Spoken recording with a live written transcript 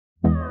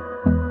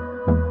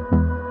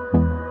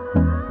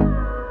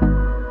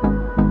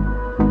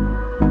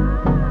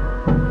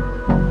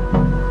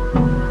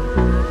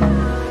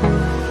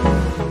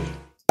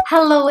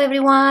Hello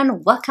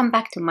everyone, welcome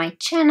back to my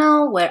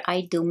channel where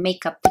I do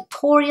makeup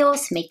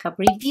tutorials, makeup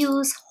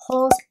reviews,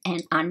 hauls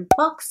and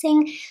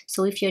unboxing.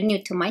 So if you're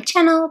new to my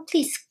channel,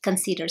 please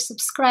consider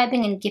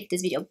subscribing and give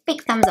this video a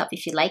big thumbs up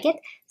if you like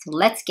it. So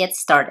let's get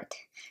started.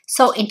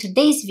 So in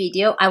today's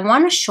video, I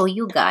want to show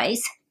you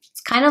guys, it's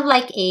kind of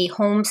like a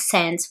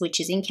Homesense, which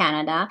is in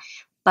Canada,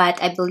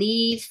 but I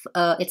believe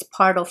it's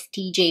part of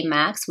TJ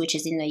Maxx, which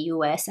is in the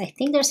US. I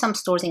think there's some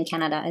stores in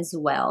Canada as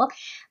well.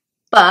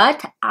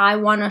 But I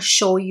want to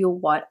show you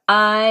what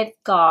I've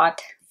got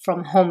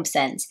from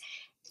Homesense.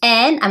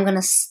 And I'm going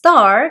to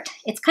start,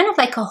 it's kind of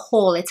like a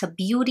haul. It's a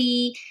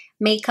beauty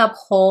makeup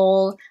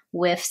haul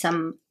with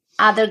some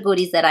other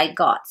goodies that I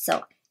got.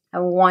 So I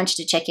want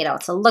you to check it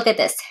out. So look at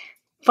this.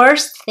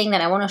 First thing that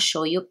I want to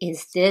show you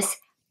is this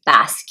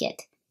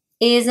basket.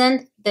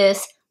 Isn't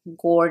this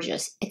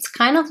gorgeous? It's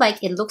kind of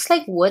like, it looks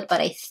like wood,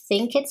 but I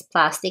think it's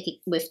plastic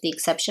with the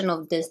exception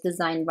of this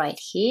design right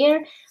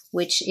here,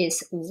 which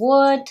is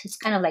wood. It's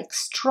kind of like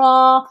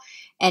straw,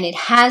 and it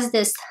has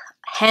this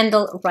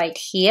handle right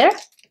here.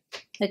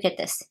 Look at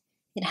this.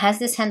 It has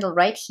this handle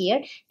right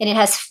here, and it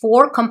has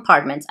 4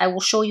 compartments. I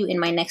will show you in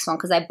my next one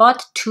because I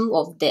bought 2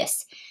 of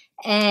this.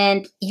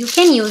 And you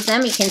can use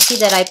them. You can see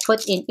that I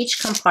put in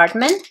each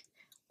compartment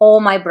all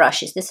my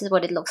brushes. This is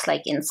what it looks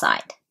like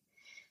inside.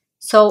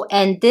 So,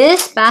 and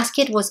this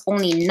basket was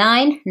only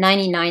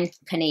 $9.99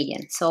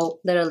 Canadian. So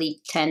literally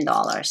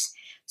 $10.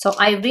 So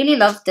I really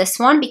love this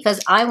one because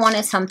I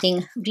wanted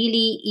something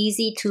really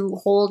easy to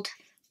hold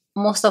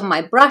most of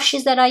my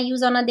brushes that I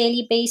use on a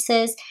daily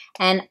basis.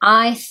 And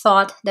I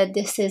thought that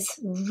this is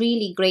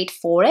really great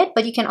for it.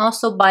 But you can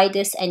also buy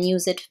this and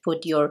use it to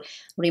put your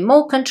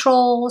remote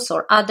controls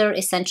or other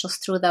essentials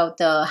throughout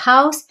the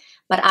house.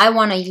 But I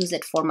want to use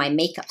it for my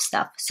makeup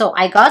stuff. So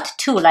I got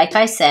 2, like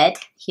I said.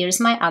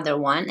 Here's my other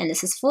one. And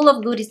this is full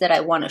of goodies that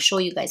I want to show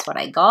you guys what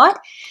I got.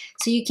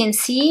 So you can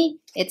see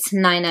it's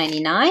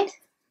 $9.99.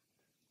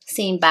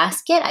 Same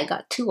basket. I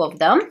got 2 of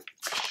them.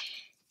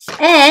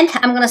 And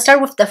I'm going to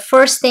start with the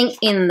first thing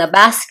in the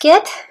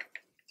basket.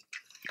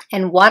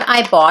 And what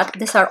I bought,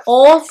 these are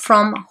all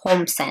from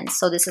Homesense.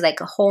 So this is like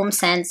a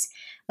Homesense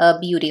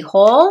beauty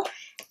haul.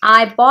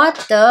 I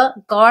bought the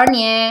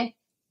Garnier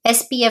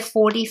SPF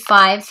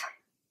 45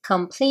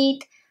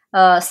 complete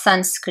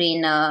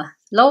sunscreen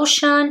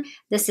lotion.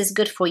 This is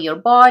good for your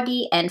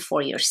body and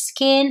for your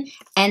skin.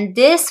 And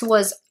this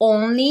was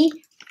only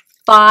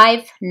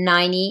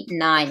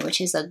 $5.99,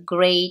 which is a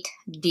great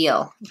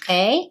deal.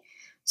 Okay,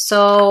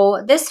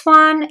 so this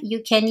one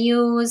you can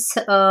use.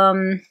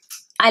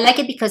 I like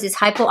it because it's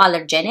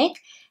hypoallergenic.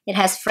 It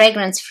has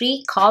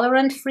fragrance-free,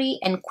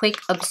 colorant-free, and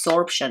quick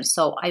absorption.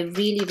 So I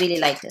really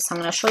like this. I'm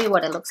going to show you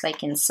what it looks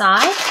like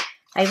inside.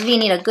 I really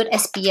need a good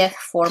SPF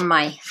for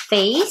my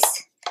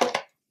face.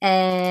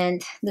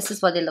 And this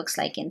is what it looks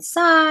like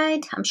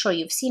inside. I'm sure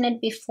you've seen it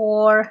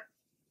before.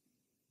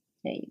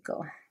 There you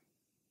go.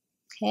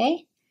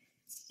 Okay.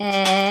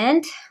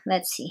 And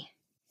let's see.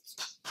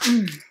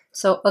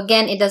 So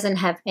again, it doesn't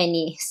have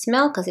any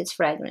smell because it's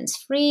fragrance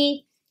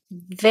free.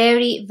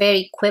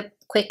 Very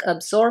quick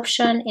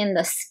absorption in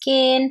the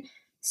skin.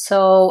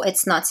 So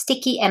it's not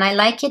sticky, and I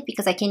like it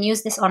because I can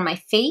use this on my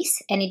face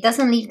and it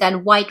doesn't leave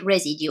that white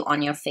residue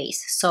on your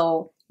face.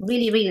 So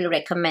really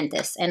recommend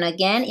this. And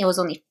again, it was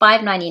only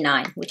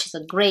 $5.99, which is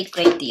a great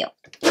deal.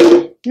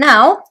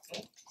 Now,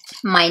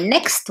 my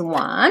next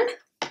one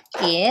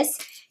is,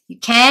 you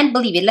can't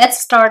believe it. Let's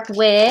start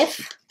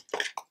with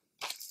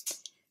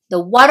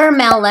the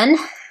watermelon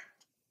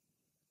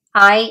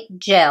eye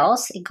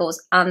gels. It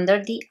goes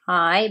under the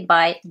eye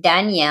by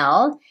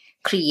Danielle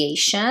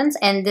Creations,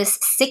 and this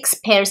 6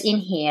 pairs in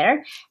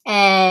here.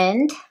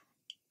 And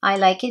I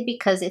like it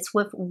because it's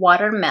with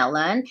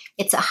watermelon.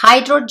 It's a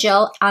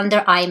hydrogel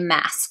under eye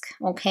mask.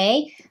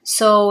 Okay,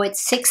 so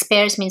it's 6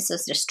 pairs, means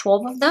there's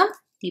 12 of them.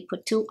 You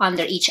put 2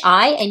 under each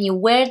eye, and you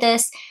wear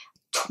this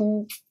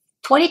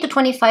 20 to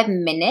 25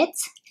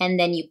 minutes, and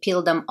then you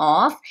peel them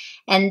off.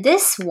 And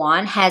this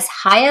one has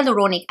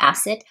hyaluronic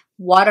acid,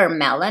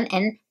 watermelon,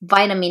 and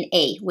vitamin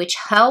A, which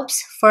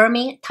helps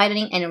firming,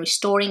 tightening, and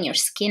restoring your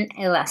skin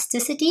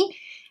elasticity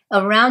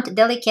around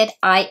delicate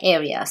eye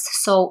areas.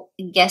 So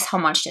guess how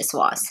much this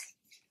was?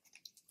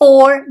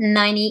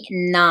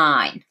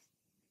 $4.99.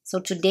 So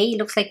today it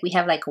looks like we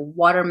have like a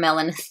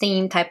watermelon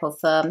theme type of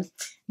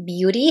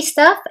beauty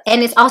stuff,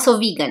 and it's also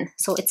vegan,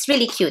 so it's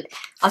really cute.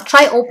 I'll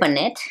try open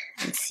it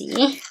and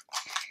see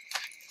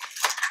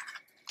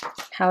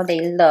how they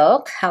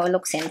look, how it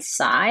looks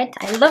inside.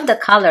 I love the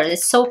color.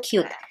 It's so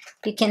cute.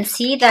 You can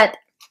see that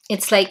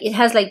it's like, it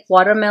has like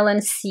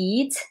watermelon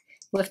seeds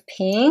with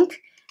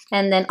pink,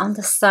 and then on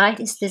the side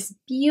is this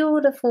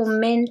beautiful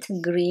mint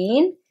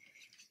green.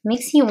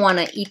 Makes you want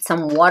to eat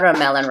some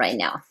watermelon right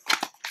now.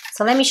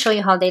 So let me show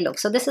you how they look.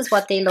 So this is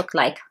what they look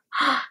like.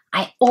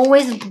 I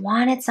always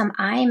wanted some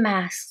eye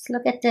masks.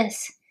 Look at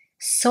this.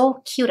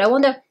 So cute. I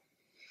wonder,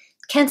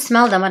 can't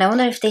smell them, but I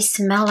wonder if they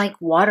smell like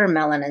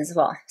watermelon as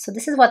well. So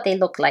this is what they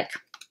look like.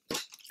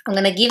 I'm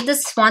going to give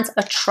this one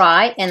a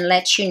try and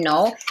let you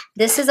know.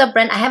 This is a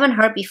brand I haven't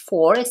heard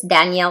before. It's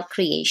Danielle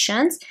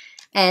Creations.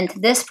 and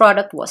this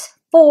product was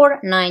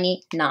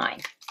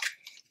 $4.99.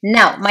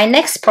 Now, my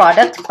next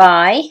product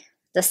by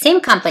the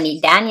same company,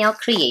 Daniel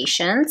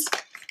Creations.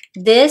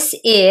 This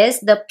is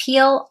the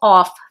Peel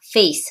Off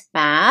Face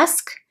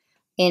Mask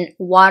in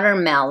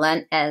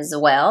watermelon as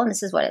well.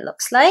 This is what it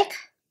looks like.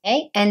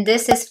 Okay, and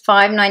this is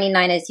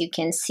 $5.99 as you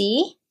can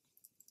see.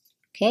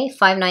 Okay,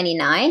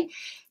 $5.99.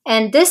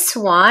 And this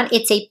one,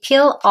 it's a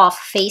Peel Off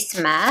Face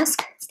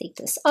Mask. Let's take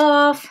this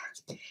off.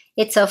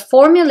 It's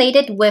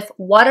formulated with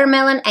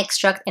watermelon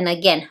extract and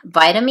again,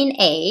 vitamin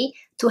A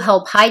to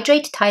help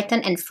hydrate,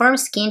 tighten, and firm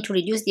skin to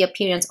reduce the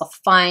appearance of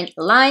fine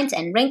lines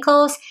and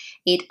wrinkles.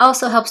 It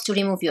also helps to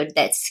remove your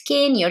dead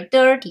skin, your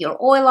dirt, your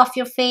oil off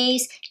your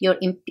face, your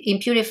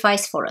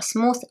impurifies for a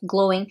smooth,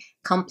 glowing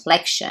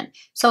complexion.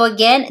 So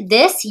again,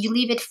 this, you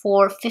leave it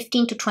for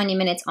 15 to 20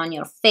 minutes on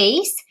your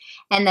face.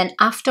 And then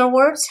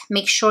afterwards,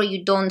 make sure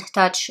you don't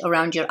touch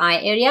around your eye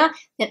area.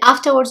 Then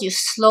afterwards, you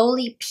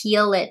slowly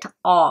peel it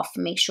off.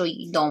 Make sure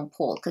you don't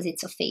pull because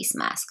it's a face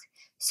mask.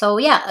 So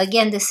yeah,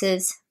 again, this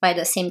is by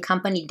the same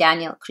company,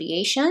 Daniel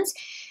Creations.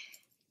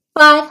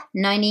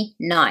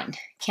 $5.99.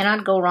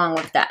 Cannot go wrong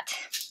with that.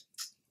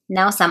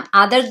 Now some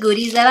other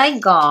goodies that I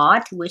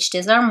got, which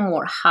these are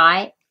more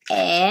high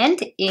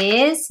end,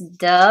 is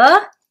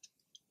the,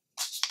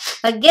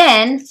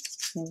 again,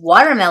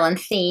 watermelon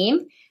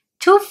theme.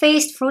 Too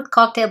Faced Fruit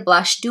Cocktail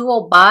Blush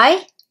Duo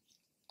by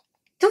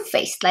Too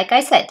Faced, like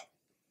I said.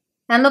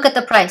 And look at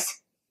the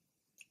price.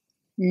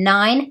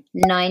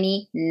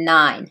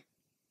 $9.99.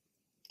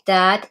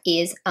 That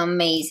is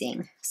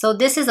amazing. So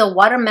this is a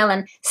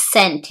watermelon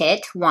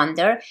scented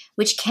wonder,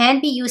 which can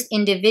be used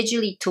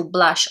individually to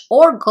blush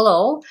or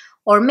glow,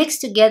 or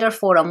mixed together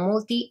for a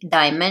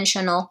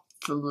multi-dimensional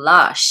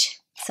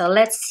flush. So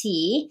let's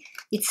see.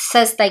 It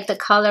says like the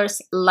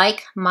colors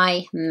Like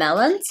My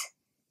Melons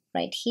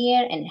right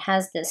here, and it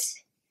has this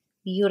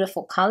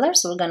beautiful color.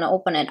 So we're gonna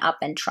open it up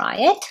and try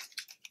it.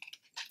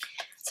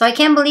 So I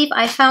can't believe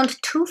I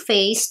found Too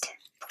Faced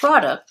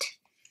product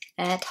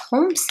at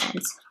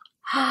Homesense.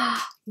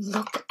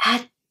 Look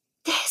at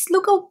this.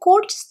 Look how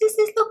gorgeous this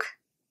is. Look.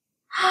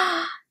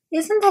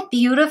 Isn't that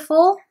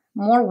beautiful?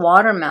 More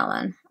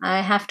watermelon.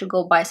 I have to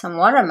go buy some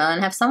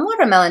watermelon. Have some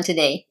watermelon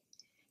today.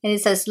 And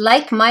it says,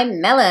 Like My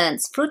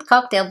Melons, Fruit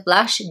Cocktail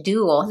Blush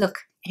Duo.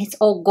 Look, and it's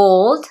all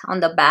gold on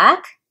the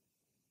back.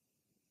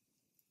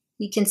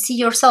 You can see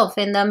yourself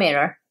in the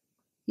mirror.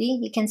 See?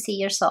 You can see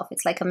yourself.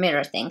 It's like a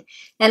mirror thing.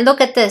 And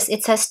look at this.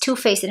 It says Too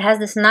Faced. It has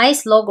this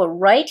nice logo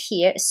right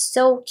here. It's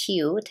so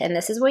cute. And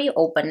this is where you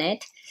open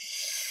it.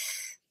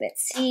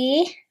 Let's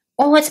see.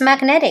 Oh, it's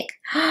magnetic.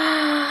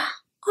 Oh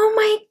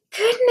my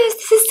goodness.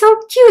 This is so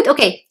cute.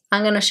 Okay,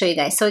 I'm going to show you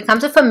guys. So it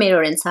comes with a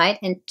mirror inside.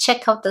 And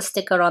check out the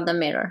sticker on the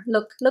mirror.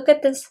 Look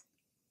at this.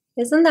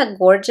 Isn't that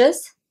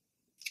gorgeous?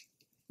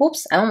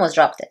 Oops, I almost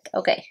dropped it.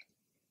 Okay.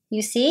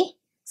 You see?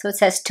 So it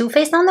says Too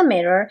Faced on the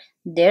mirror.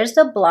 There's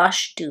the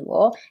blush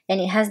duo. And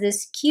it has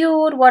this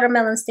cute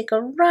watermelon sticker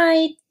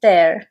right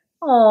there.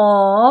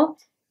 Oh,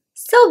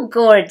 so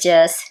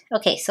gorgeous.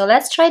 Okay, so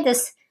let's try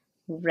this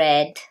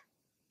red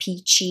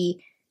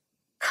peachy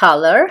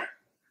color.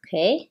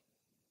 Okay.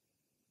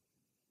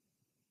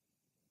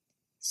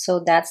 So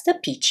that's the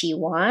peachy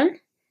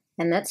one.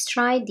 And let's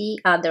try the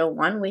other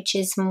one, which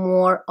is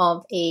more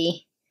of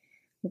a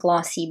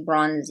glossy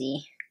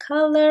bronzy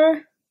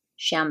color.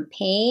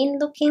 Champagne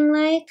looking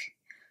like.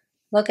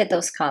 Look at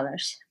those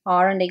colors.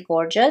 Aren't they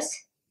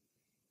gorgeous?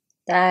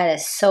 That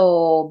is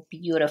so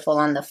beautiful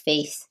on the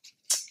face.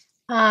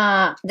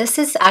 This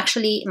is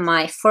actually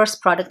my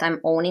first product I'm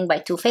owning by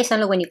Too Faced.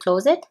 And look, when you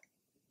close it,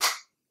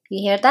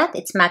 you hear that?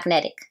 It's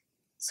magnetic.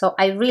 So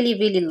I really,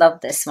 really love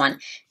this one.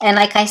 And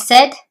like I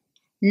said,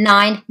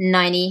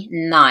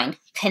 $9.99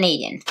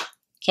 Canadian.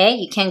 Okay,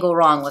 you can't go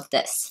wrong with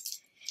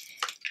this.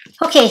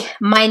 Okay,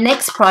 my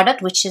next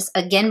product, which is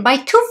again by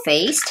Too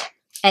Faced,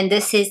 and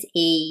this is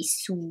a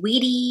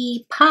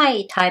sweetie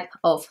pie type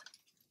of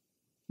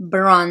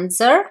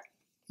bronzer,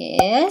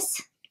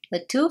 is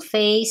the Too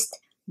Faced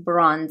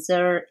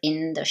bronzer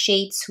in the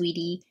shade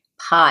Sweetie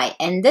Pie.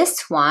 And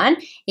this one,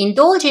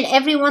 indulge in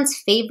everyone's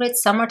favorite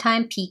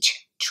summertime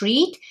peach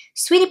treat.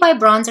 Sweetie Pie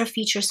bronzer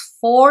features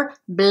 4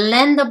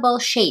 blendable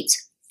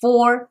shades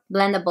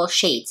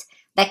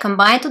that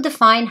combine to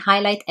define,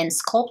 highlight, and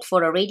sculpt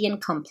for a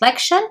radiant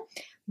complexion,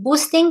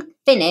 boosting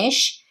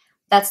finish.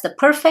 That's the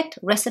perfect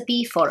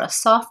recipe for a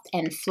soft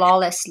and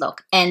flawless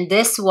look. And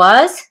this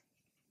was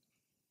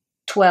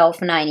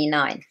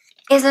 $12.99.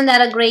 Isn't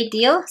that a great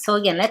deal? So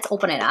again, let's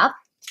open it up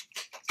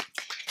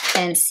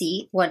and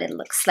see what it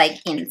looks like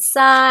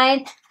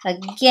inside.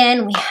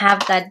 Again, we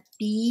have that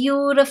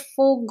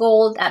beautiful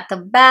gold at the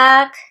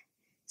back.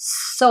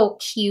 So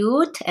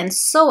cute and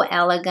so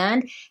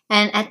elegant.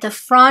 And at the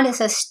front, it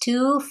says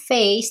Too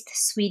Faced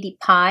Sweetie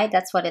Pie.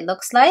 That's what it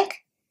looks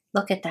like.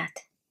 Look at that.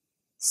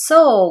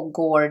 So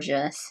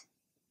gorgeous.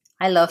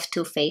 I love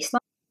Too Faced.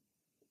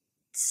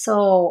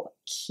 So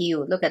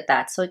cute. Look at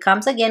that. So it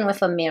comes again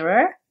with a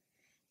mirror.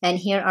 And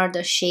here are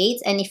the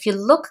shades. And if you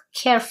look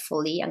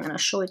carefully, I'm going to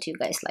show it to you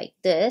guys like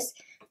this.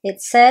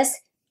 It says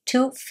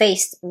Too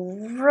Faced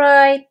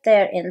right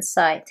there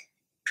inside,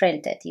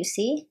 printed, you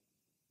see?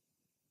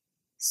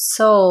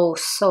 So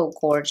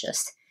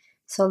gorgeous.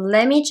 So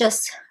let me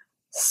just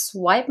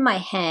swipe my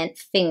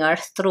finger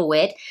through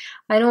it.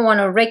 I don't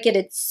want to wreck it.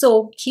 It's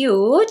so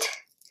cute.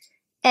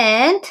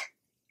 And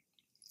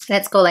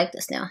let's go like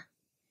this now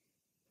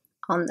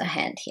on the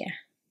hand here.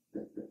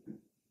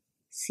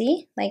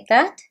 See, like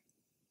that.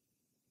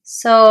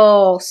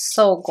 So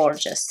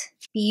gorgeous,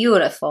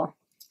 beautiful.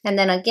 And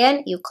then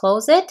again, you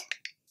close it,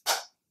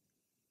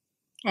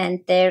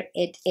 and there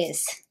it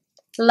is.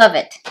 Love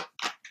it.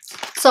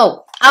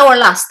 So our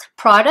last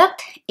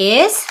product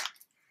is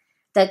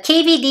the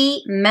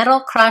KVD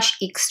Metal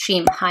Crush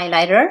Extreme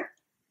Highlighter.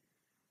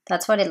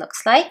 That's what it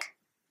looks like.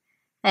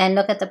 And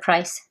look at the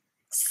price,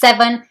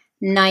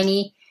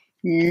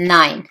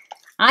 $7.99.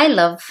 I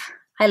love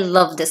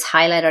this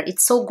highlighter.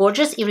 It's so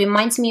gorgeous. It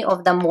reminds me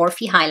of the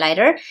Morphe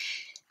highlighter.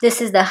 This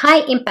is the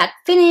high impact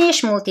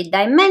finish,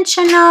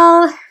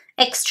 multi-dimensional,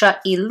 extra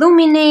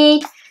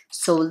illuminate.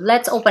 So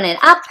let's open it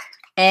up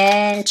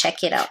and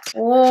check it out.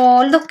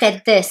 Oh, look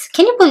at this.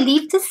 Can you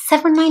believe this?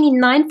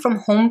 $7.99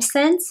 from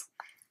Homesense.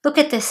 Look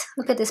at this.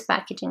 Look at this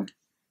packaging.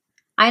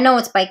 I know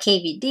it's by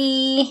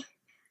KVD,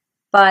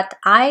 but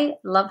I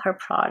love her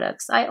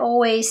products. I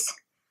always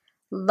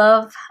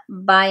love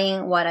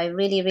buying what I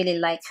really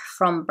like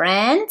from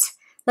brands.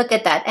 Look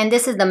at that. And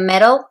this is the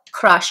Metal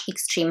Crush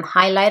Extreme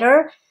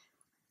Highlighter.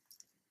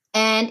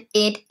 And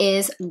it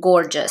is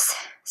gorgeous.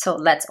 So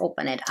let's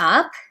open it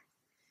up.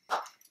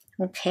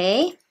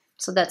 Okay,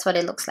 so that's what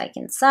it looks like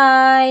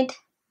inside.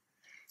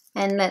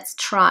 And let's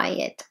try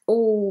it.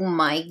 Oh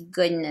my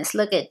goodness,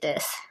 look at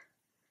this.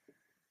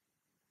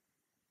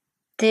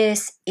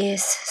 This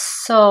is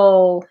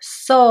so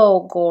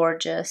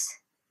gorgeous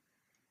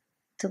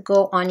to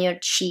go on your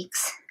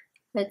cheeks.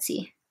 Let's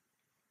see.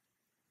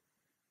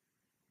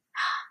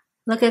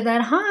 Look at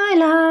that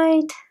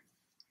highlight.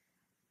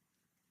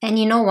 And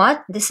you know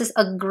what? This is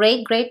a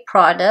great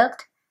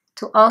product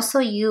to also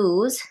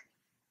use.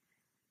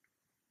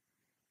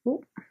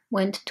 Ooh,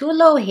 went too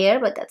low here,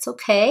 but that's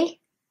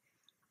okay.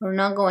 We're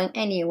not going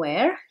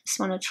anywhere. Just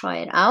want to try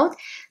it out.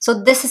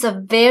 So this is a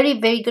very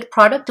good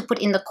product to put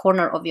in the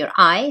corner of your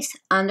eyes,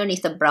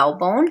 underneath the brow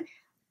bone,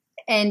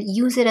 and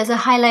use it as a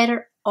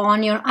highlighter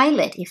on your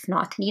eyelid. If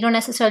not, you don't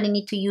necessarily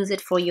need to use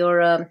it for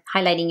your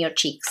highlighting your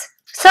cheeks.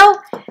 So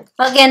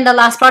again, the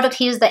last product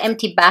here is the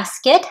empty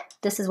basket.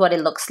 This is what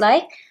it looks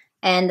like,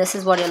 and this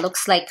is what it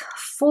looks like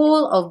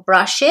full of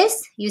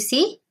brushes. You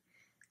see,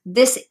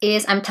 this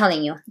is, I'm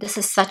telling you, this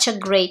is such a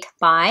great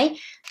buy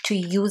to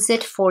use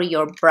it for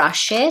your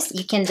brushes.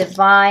 You can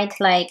divide,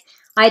 like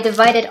I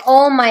divided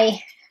all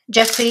my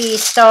Jeffree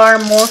Star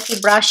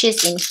Morphe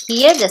brushes in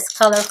here, this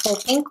colorful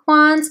pink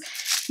ones.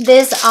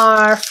 These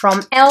are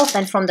from e.l.f.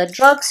 and from the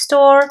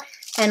drugstore,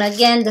 and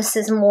again, this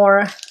is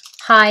more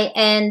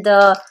high-end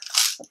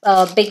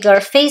bigger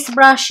face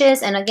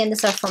brushes, and again,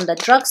 these are from the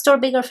drugstore,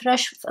 bigger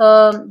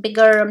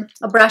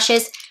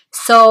brushes.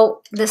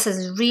 So this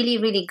is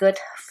really good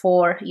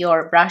for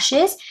your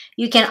brushes.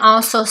 You can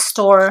also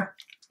store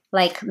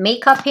like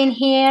makeup in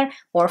here,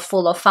 or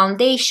full of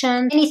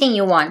foundation, anything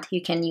you want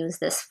you can use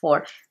this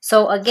for.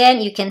 So again,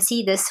 you can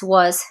see this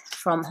was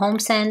from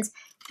Homesense,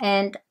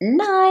 and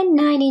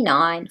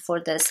 $9.99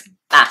 for this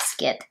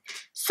basket.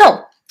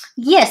 So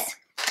yes,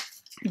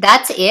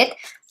 that's it.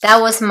 That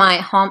was my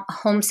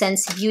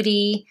Homesense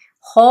beauty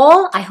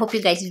haul. I hope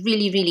you guys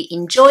really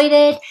enjoyed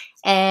it,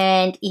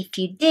 and if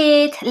you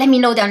did, let me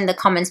know down in the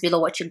comments below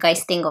what you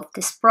guys think of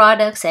these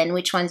products and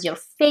which one's your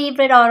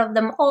favorite out of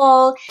them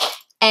all.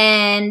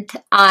 And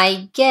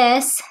I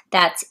guess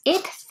that's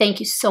it. Thank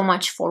you so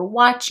much for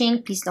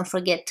watching. Please don't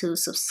forget to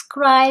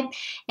subscribe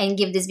and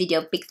give this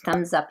video a big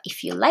thumbs up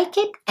if you like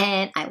it,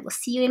 and I will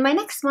see you in my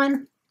next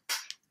one.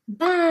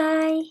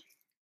 Bye.